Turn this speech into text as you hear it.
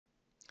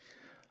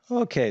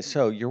Okay,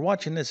 so you're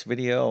watching this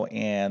video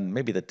and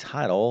maybe the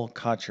title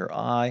caught your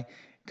eye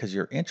because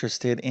you're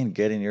interested in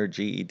getting your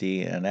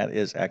GED, and that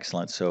is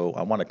excellent. So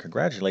I want to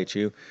congratulate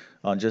you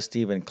on just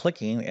even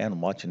clicking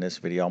and watching this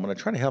video. I'm going to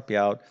try to help you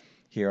out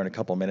here in a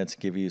couple of minutes,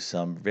 give you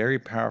some very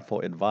powerful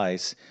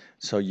advice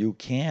so you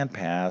can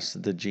pass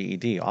the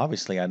GED.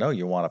 Obviously, I know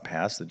you want to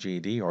pass the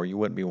GED or you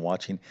wouldn't be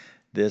watching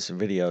this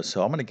video.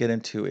 So I'm going to get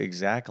into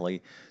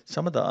exactly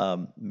some of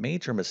the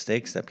major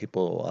mistakes that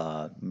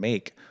people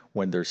make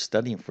when they're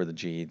studying for the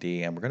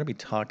GED, and we're going to be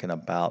talking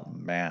about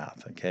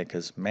math, okay?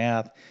 Because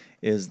math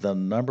is the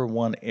number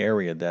one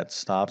area that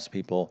stops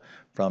people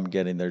from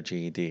getting their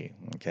GED,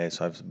 okay?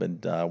 So I've been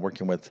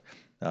working with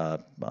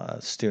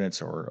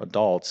students or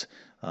adults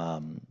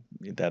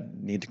that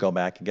need to go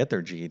back and get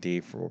their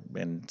GED for,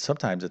 and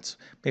sometimes it's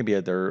maybe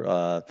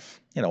they're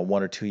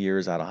 1 or 2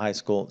 years out of high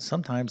school.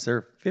 Sometimes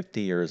they're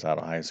 50 years out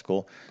of high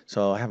school.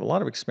 So I have a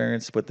lot of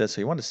experience with this.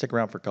 So you want to stick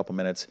around for a couple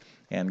minutes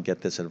and get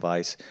this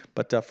advice.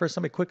 But first,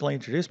 let me quickly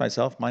introduce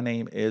myself. My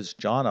name is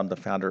John. I'm the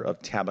founder of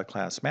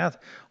TabletClass Math.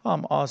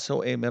 I'm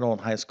also a middle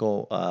and high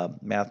school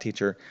math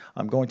teacher.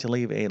 I'm going to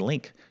leave a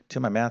link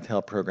to my math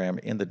help program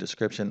in the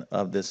description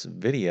of this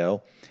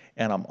video.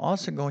 And I'm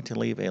also going to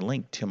leave a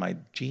link to my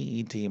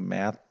GED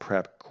math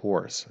prep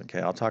course. Okay,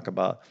 I'll talk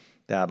about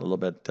that a little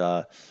bit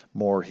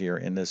more here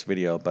in this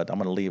video, but I'm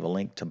going to leave a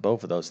link to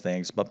both of those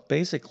things. But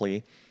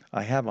basically,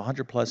 I have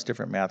 100 plus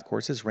different math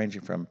courses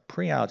ranging from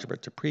pre-algebra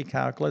to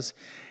pre-calculus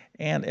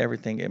and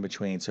everything in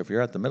between. So if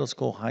you're at the middle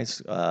school, high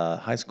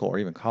school, or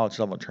even college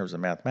level in terms of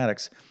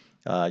mathematics,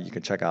 you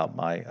can check out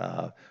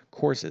my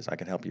courses. I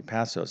can help you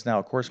pass those. Now,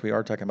 of course, we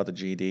are talking about the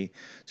GED,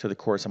 so the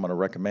course I'm going to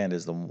recommend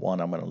is the one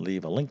I'm going to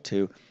leave a link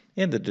to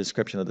in the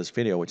description of this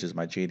video, which is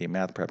my GED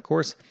Math Prep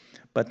course.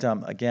 But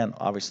again,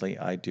 obviously,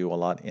 I do a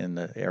lot in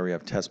the area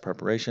of test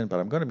preparation,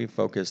 but I'm going to be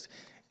focused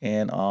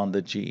in on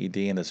the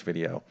GED in this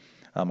video.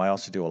 I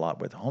also do a lot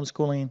with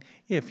homeschooling.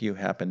 If you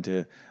happen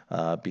to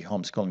be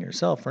homeschooling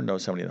yourself or know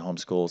somebody that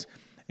homeschools,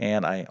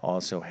 and I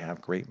also have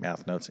great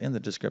math notes in the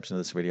description of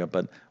this video.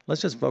 But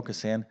let's just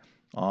focus in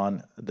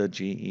on the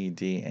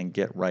GED and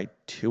get right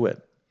to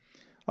it.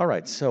 All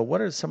right, so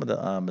what are some of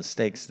the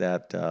mistakes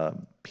that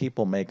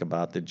people make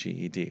about the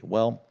GED?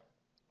 Well,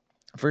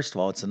 first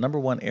of all, it's the number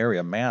one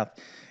area. Math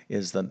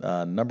is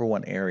the number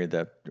one area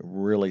that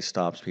really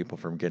stops people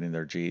from getting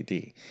their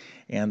GED.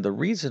 And the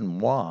reason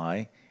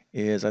why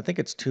is I think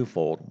it's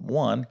twofold.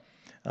 One,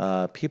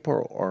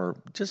 people are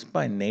just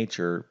by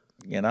nature,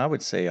 and I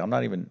would say I'm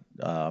not even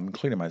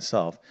including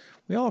myself,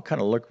 we all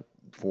kind of look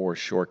for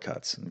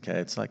shortcuts. Okay,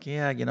 it's like,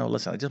 yeah,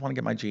 listen, I just want to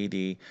get my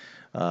GED.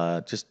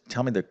 Just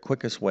tell me the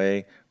quickest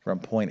way from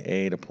point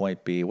A to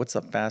point B. What's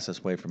the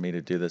fastest way for me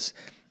to do this?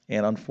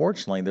 And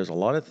unfortunately, there's a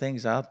lot of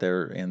things out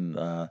there in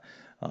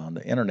on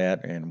the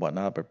internet and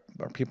whatnot,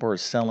 but people are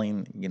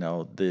selling,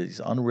 these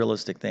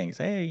unrealistic things.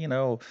 Hey,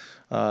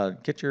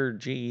 get your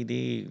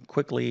GED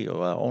quickly,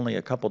 only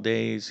a couple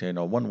days,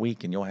 1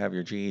 week, and you'll have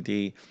your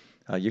GED.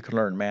 You can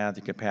learn math,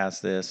 you can pass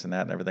this and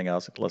that and everything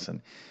else.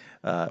 Listen,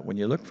 when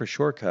you look for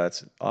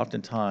shortcuts,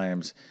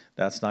 oftentimes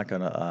that's not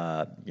going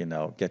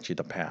to, get you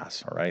to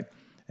pass. All right.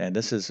 And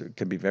this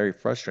can be very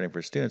frustrating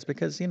for students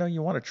because,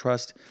 you want to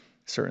trust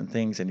certain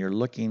things and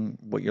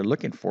what you're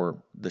looking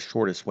for the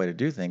shortest way to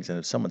do things. And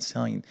if someone's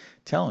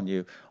telling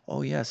you,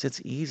 oh yes,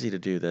 it's easy to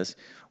do this.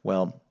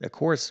 Well, of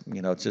course,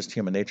 it's just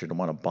human nature to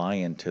want to buy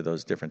into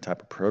those different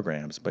type of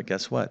programs. But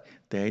guess what?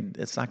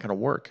 It's not going to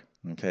work.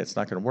 Okay. It's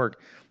not going to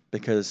work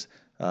because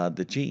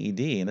the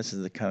GED, and this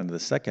is the kind of the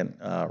second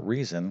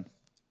reason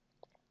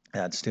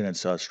that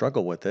students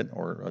struggle with it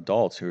or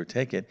adults who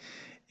take it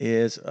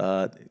is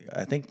I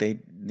think they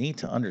need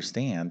to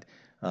understand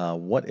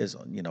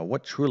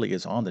what truly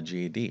is on the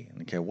GED.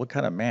 Okay, what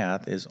kind of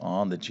math is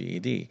on the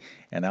GED?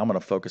 And I'm going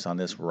to focus on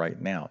this right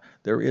now.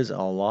 There is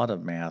a lot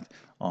of math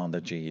on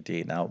the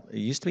GED. Now, it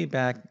used to be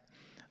back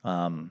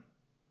um,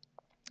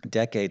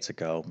 decades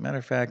ago. Matter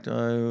of fact,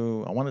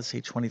 I want to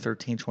say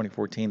 2013,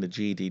 2014, the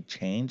GED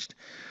changed.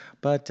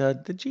 But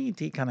the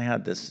GED kind of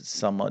had this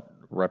somewhat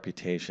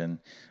reputation.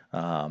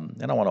 I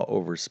don't want to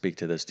overspeak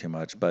to this too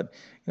much, but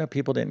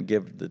people didn't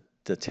give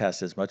the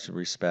test as much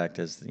respect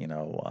as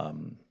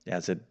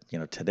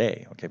it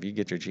today. Okay, if you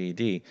get your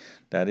GED,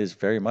 that is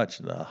very much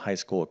the high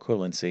school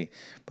equivalency.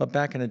 But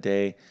back in the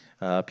day,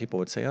 people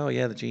would say, "Oh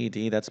yeah, the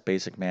GED, that's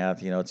basic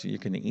math. You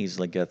can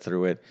easily get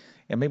through it."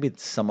 And maybe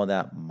some of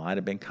that might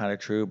have been kind of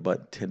true,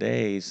 but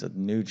today's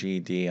new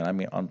GED, and I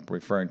mean I'm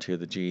referring to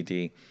the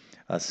GED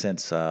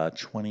since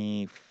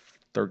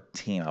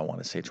 2013, I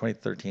want to say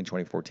 2013,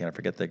 2014. I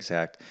forget the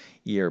exact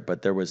year,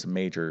 but there was a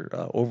major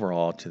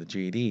overhaul to the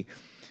GED.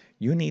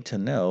 You need to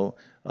know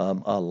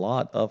a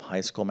lot of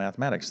high school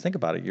mathematics. Think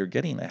about it. You're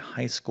getting a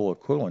high school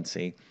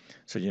equivalency.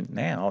 So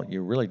now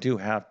you really do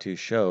have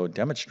to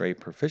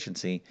demonstrate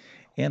proficiency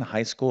in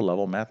high school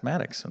level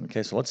mathematics.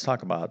 Okay, so let's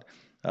talk about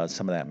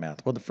some of that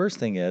math. Well, the first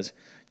thing is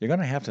you're going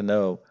to have to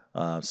know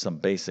some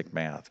basic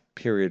math,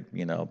 period,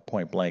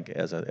 point blank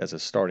as a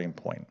starting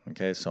point.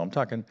 Okay, so I'm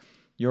talking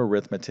your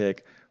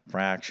arithmetic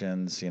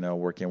fractions,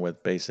 working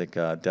with basic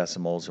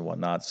decimals and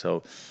whatnot.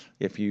 So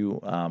if you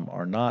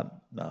are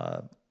not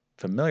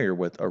familiar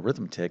with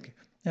arithmetic,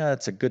 yeah,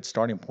 it's a good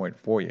starting point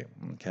for you.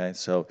 Okay,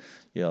 so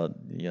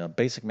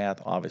basic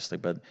math, obviously,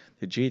 but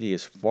the GED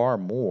is far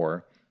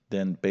more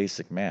than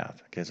basic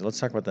math. Okay, so let's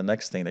talk about the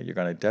next thing that you're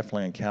going to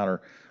definitely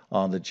encounter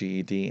on the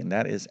GED, and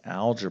that is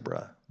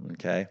algebra.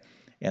 Okay,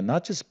 and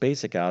not just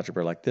basic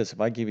algebra like this.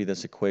 If I give you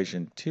this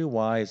equation,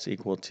 2y is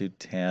equal to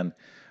 10.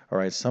 All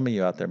right, some of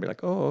you out there be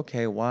like, oh,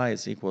 okay, y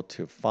is equal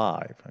to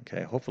 5.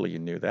 Okay, hopefully you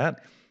knew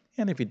that.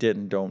 And if you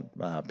didn't, don't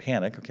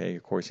panic. Okay,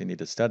 of course you need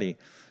to study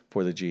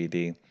for the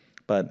GED.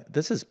 But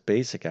this is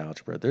basic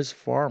algebra. There's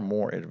far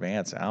more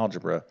advanced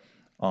algebra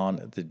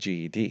on the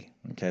GED.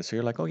 Okay, so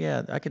you're like, oh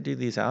yeah, I could do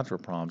these algebra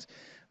problems.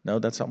 No,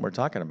 that's not what we're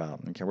talking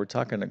about. Okay, we're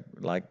talking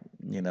like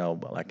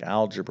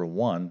algebra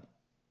 1.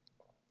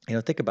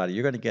 Think about it.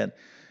 You're going to get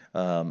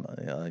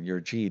your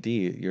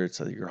GED,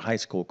 your high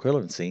school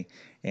equivalency,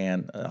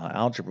 and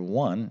algebra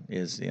 1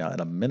 is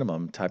at a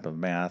minimum type of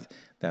math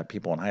that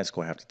people in high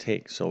school have to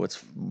take. So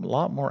it's a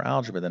lot more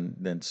algebra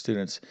than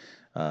students,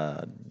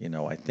 I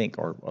think,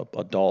 or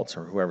adults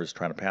or whoever's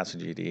trying to pass a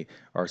GED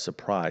are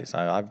surprised.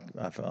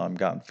 I've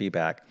gotten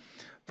feedback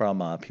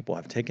from people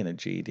who have taken a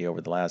GED over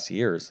the last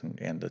years,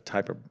 and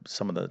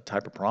some of the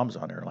type of problems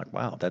on there, like,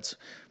 wow, that's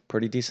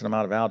pretty decent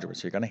amount of algebra.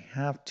 So you're going to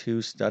have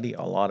to study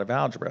a lot of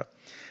algebra.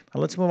 Now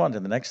let's move on to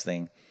the next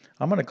thing.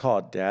 I'm going to call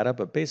it data,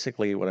 but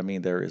basically what I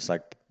mean there is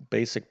like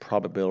basic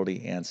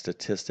probability and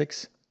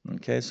statistics.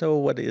 Okay, so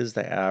what is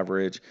the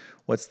average?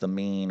 What's the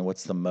mean?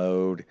 What's the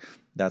mode?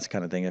 That's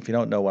kind of thing. If you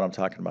don't know what I'm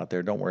talking about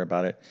there, don't worry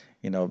about it.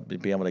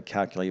 Be able to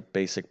calculate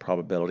basic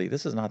probability.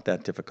 This is not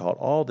that difficult.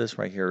 All this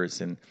right here is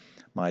in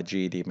my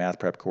GED math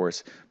prep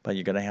course, but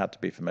you're going to have to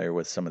be familiar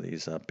with some of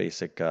these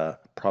basic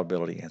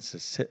probability and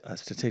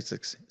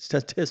statistics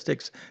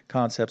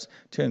concepts,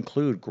 to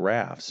include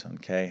graphs.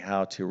 Okay,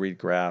 how to read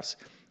graphs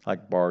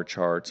like bar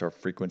charts or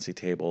frequency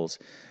tables,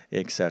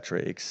 etc.,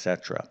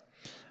 etc.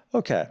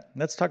 Okay,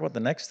 let's talk about the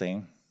next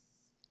thing.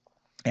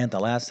 And the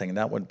last thing,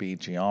 that would be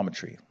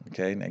geometry.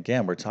 Okay, and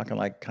again, we're talking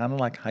kind of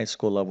like high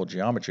school level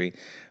geometry,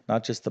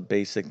 not just the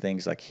basic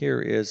things like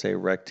here is a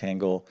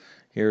rectangle,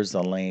 here's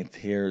the length,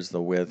 here's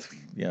the width,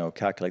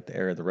 calculate the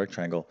area of the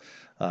rectangle.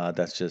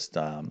 That's just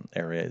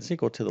area is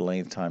equal to the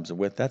length times the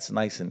width. That's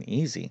nice and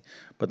easy.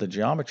 But the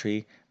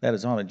geometry that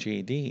is on a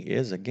GED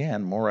is,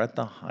 again, more at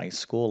the high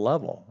school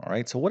level. All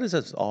right, so what does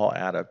this all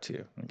add up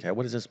to? Okay,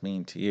 what does this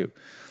mean to you?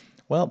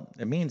 Well,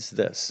 it means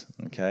this,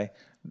 okay?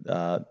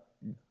 Uh,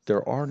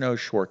 there are no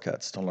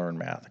shortcuts to learn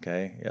math.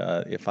 Okay,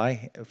 if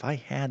I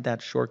had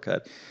that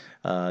shortcut,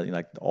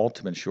 like the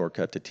ultimate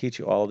shortcut to teach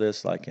you all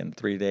this, like in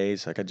 3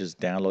 days, I could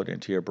just download it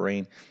into your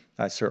brain.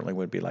 I certainly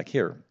would be like,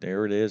 here,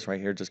 there it is, right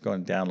here. Just go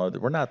and download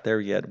it. We're not there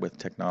yet with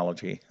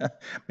technology.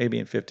 Maybe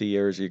in 50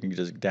 years you can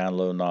just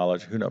download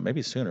knowledge. Who knows?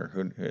 Maybe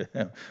sooner.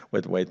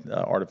 With the way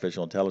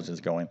artificial intelligence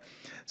is going,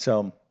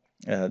 so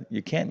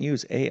you can't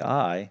use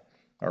AI,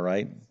 all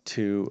right,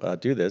 to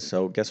do this.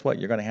 So guess what?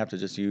 You're going to have to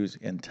just use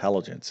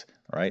intelligence,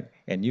 all right?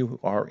 And you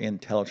are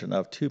intelligent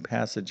enough to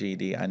pass the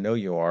GED. I know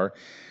you are.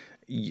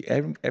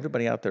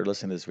 Everybody out there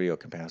listening to this video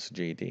can pass the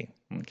GED,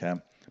 okay?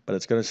 But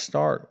it's going to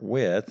start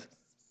with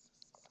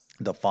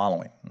the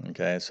following,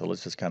 okay? So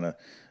let's just kind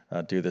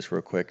of do this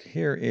real quick.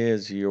 Here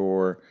is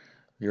your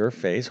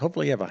face.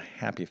 Hopefully you have a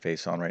happy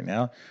face on right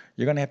now.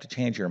 You're going to have to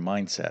change your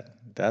mindset.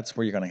 That's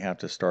where you're going to have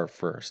to start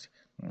first.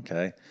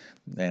 Okay,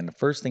 and the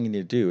first thing you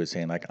need to do is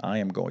saying, like, I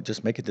am going,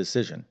 just make a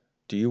decision.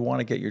 Do you want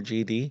to get your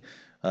GED?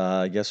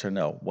 Yes or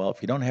no? Well,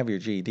 if you don't have your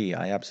GED,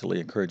 I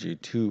absolutely encourage you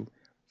to,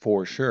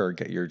 for sure,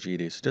 get your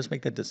GED. So just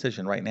make that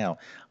decision right now.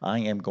 I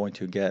am going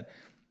to get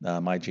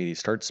my GED.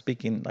 Start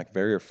speaking like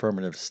very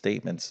affirmative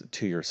statements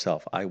to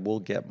yourself. I will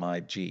get my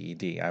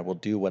GED. I will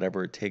do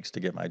whatever it takes to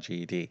get my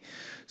GED.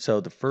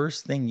 So the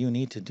first thing you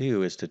need to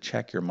do is to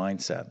check your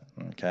mindset.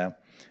 Okay,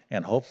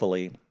 and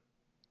hopefully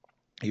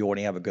you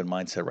already have a good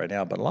mindset right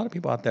now. But a lot of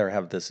people out there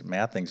have this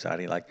math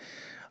anxiety, like,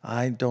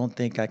 I don't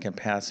think I can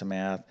pass a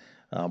math.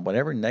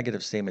 Whatever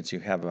negative statements you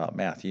have about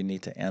math, you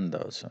need to end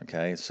those.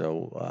 Okay,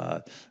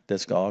 so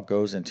this all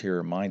goes into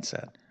your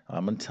mindset.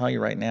 I'm going to tell you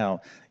right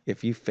now,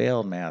 if you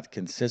failed math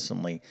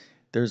consistently,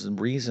 there's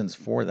reasons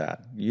for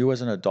that. You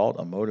as an adult,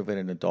 a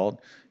motivated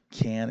adult,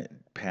 can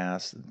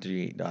pass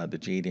the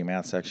GED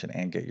math section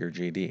and get your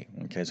GED.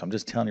 Okay, so I'm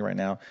just telling you right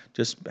now,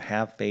 just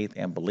have faith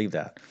and believe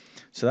that.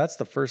 So that's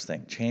the first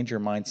thing, change your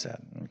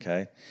mindset.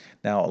 Okay,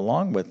 now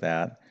along with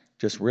that,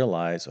 just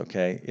realize,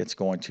 okay, it's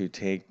going to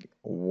take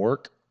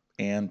work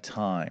and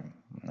time.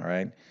 All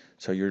right,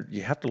 so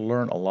you have to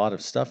learn a lot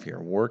of stuff here,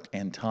 work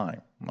and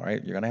time. All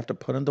right, you're gonna have to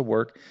put in the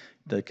work,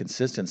 the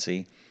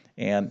consistency,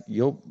 and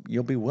you'll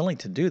be willing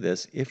to do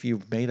this if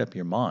you've made up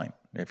your mind.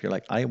 If you're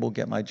like, I will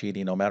get my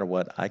GED no matter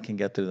what, I can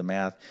get through the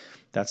math.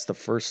 That's the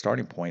first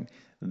starting point.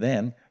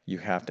 Then you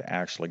have to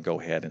actually go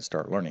ahead and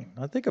start learning.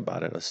 Now think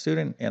about it. A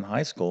student in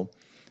high school,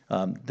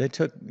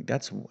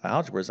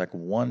 algebra is like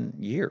 1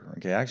 year.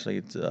 Okay, actually,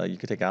 you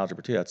could take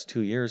algebra too. That's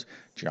 2 years.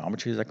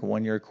 Geometry is like a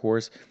 1 year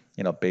course.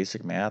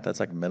 basic math. That's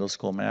like middle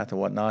school math and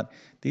whatnot.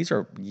 These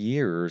are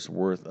years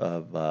worth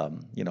of,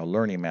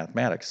 learning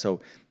mathematics.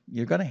 So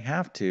you're going to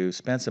have to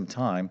spend some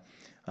time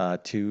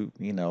to,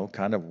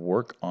 kind of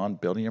work on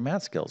building your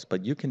math skills.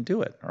 But you can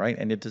do it, all right?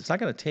 And it's not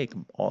going to take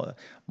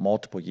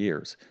multiple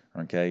years,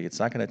 okay? It's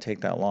not going to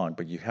take that long,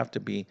 but you have to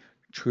be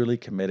truly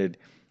committed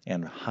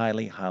and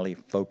highly, highly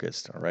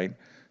focused, all right?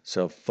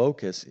 So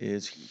focus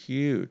is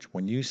huge.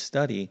 When you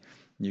study,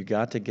 you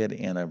got to get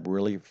in a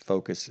really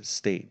focused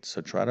state.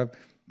 So try to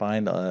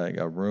find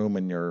a room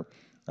in your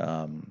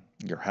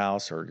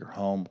house or your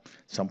home,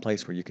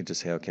 someplace where you can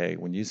just say, okay,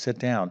 when you sit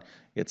down,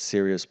 it's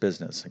serious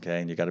business, okay?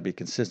 And you got to be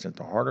consistent.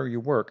 The harder you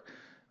work,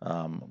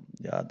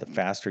 the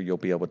faster you'll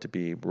be able to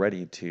be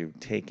ready to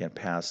take and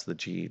pass the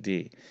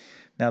GED.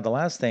 Now, the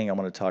last thing I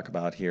want to talk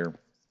about here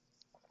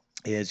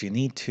is you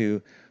need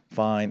to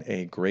find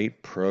a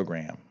great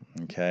program.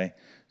 Okay,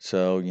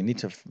 so you need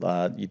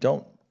to you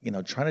don't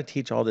trying to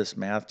teach all this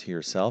math to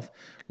yourself,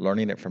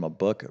 learning it from a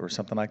book or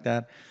something like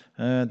that.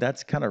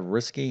 That's kind of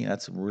risky.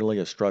 That's really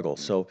a struggle.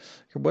 So,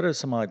 what are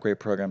some great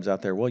programs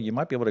out there? Well, you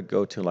might be able to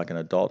go to like an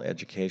adult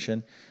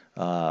education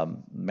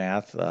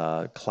math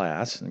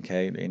class,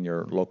 okay, in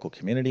your local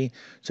community.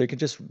 So you can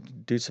just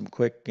do some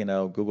quick,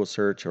 Google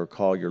search or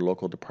call your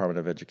local Department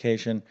of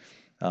Education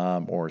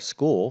or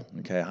school,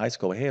 okay, high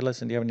school. Hey,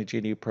 listen, do you have any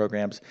GED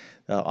programs?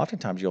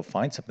 Oftentimes you'll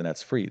find something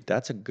that's free.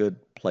 That's a good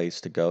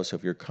place to go. So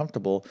if you're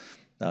comfortable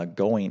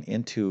going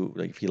into,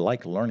 like, if you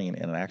like learning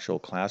in an actual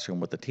classroom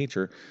with a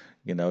teacher,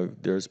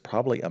 there's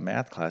probably a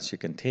math class you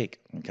can take,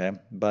 okay?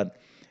 But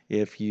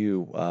if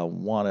you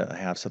want to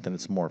have something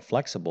that's more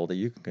flexible that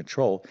you can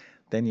control,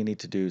 then you need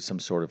to do some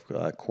sort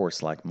of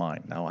course like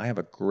mine. Now, I have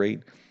a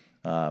great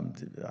um,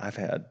 I've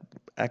had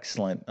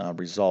excellent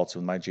results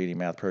with my GED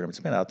math program. It's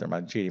been out there,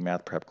 my GED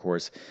math prep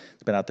course.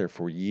 It's been out there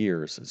for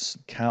years.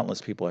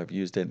 Countless people have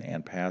used it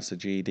and passed the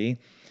GED.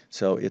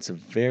 So it's a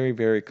very,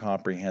 very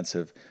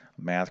comprehensive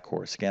math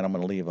course. Again, I'm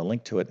going to leave a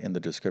link to it in the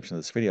description of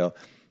this video.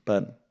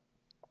 But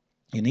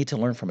you need to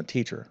learn from a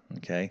teacher,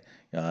 okay?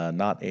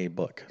 Not a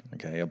book,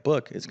 okay? A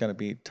book is going to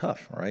be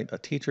tough, right? A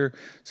teacher,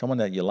 someone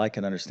that you like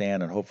and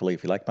understand, and hopefully,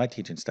 if you like my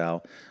teaching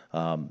style,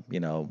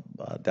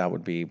 that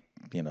would be,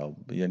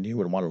 you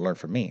would want to learn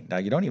from me. Now,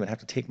 you don't even have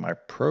to take my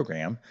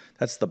program.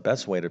 That's the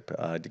best way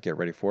to get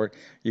ready for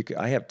it.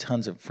 I have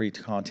tons of free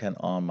content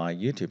on my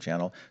YouTube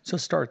channel, so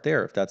start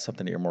there if that's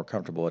something that you're more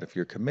comfortable with. If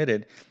you're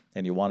committed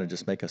and you want to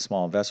just make a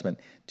small investment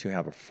to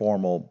have a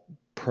formal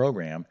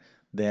program,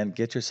 then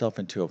get yourself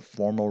into a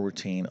formal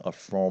routine, a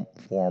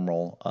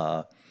formal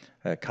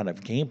kind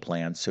of game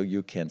plan so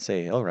you can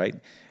say, all right,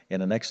 in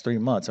the next 3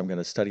 months, I'm going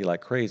to study like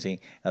crazy,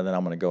 and then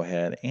I'm going to go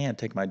ahead and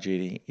take my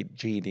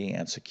GED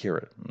and secure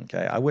it.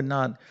 Okay, I would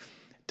not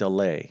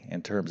delay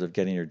in terms of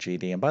getting your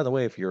GED. And by the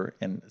way, if you're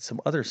in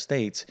some other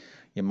states,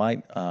 you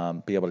might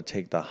be able to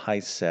take the high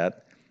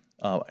set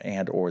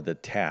and or the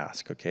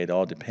task. Okay, it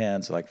all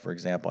depends. Like for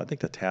example, I think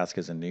the task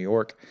is in New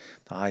York,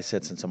 the high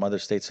sets in some other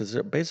states.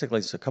 So basically,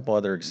 there's a couple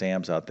other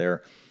exams out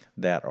there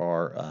that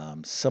are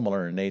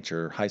similar in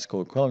nature, high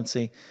school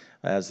equivalency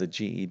as the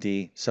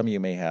GED. Some of you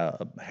may have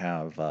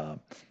the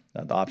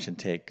option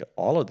to take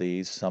all of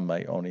these. Some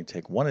may only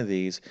take one of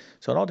these.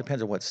 So it all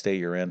depends on what state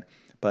you're in.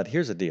 But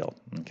here's the deal.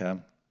 Okay,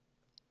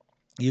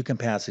 you can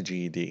pass a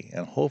GED,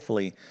 and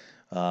hopefully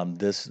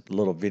this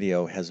little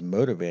video has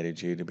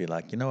motivated you to be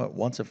like, you know what,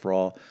 once and for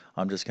all,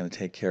 I'm just going to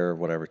take care of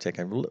whatever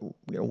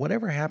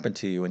whatever happened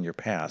to you in your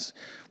past,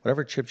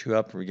 whatever tripped you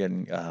up for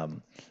getting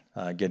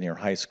your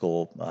high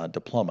school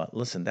diploma.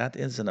 Listen, that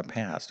is in the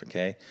past,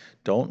 okay?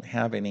 Don't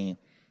have any,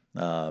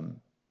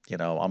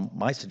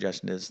 my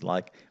suggestion is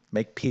like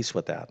make peace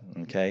with that,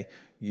 okay?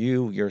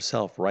 You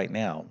yourself right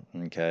now,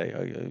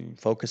 okay,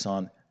 focus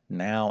on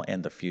now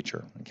and the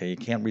future. Okay, you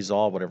can't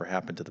resolve whatever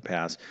happened to the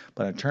past,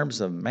 but in terms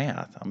of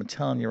math, I'm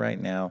telling you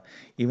right now,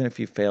 even if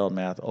you failed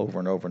math over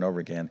and over and over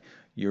again,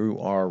 you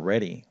are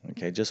ready.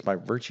 Okay, just by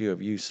virtue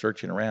of you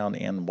searching around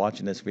and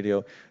watching this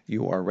video,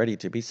 you are ready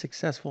to be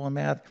successful in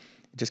math.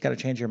 You just got to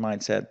change your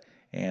mindset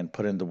and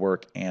put in the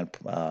work and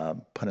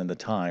put in the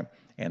time,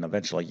 and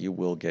eventually you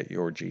will get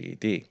your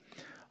GED.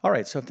 All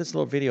right, so if this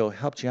little video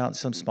helped you out in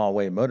some small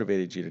way,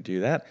 motivated you to do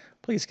that,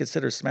 please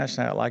consider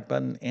smashing that like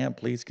button, and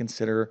please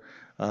consider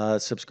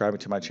subscribing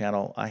to my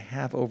channel. I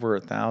have over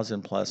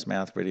 1,000 plus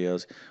math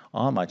videos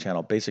on my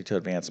channel, basic to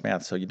advanced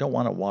math, so you don't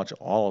want to watch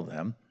all of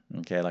them,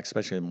 okay, like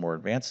especially the more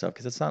advanced stuff,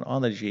 because it's not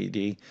on the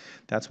GED.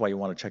 That's why you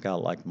want to check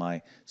out like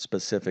my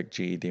specific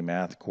GED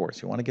math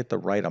course. You want to get the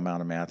right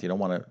amount of math. You don't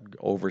want to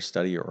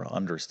overstudy or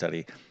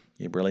understudy.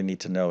 You really need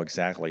to know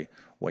exactly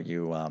what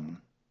you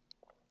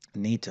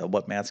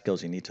what math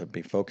skills you need to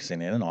be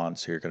focusing in on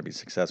so you're going to be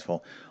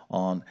successful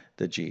on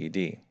the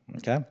GED.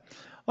 Okay.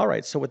 All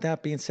right. So with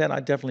that being said, I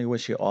definitely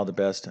wish you all the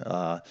best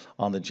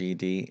on the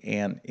GED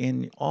and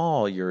in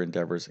all your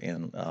endeavors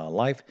in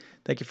life.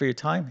 Thank you for your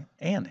time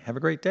and have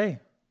a great day.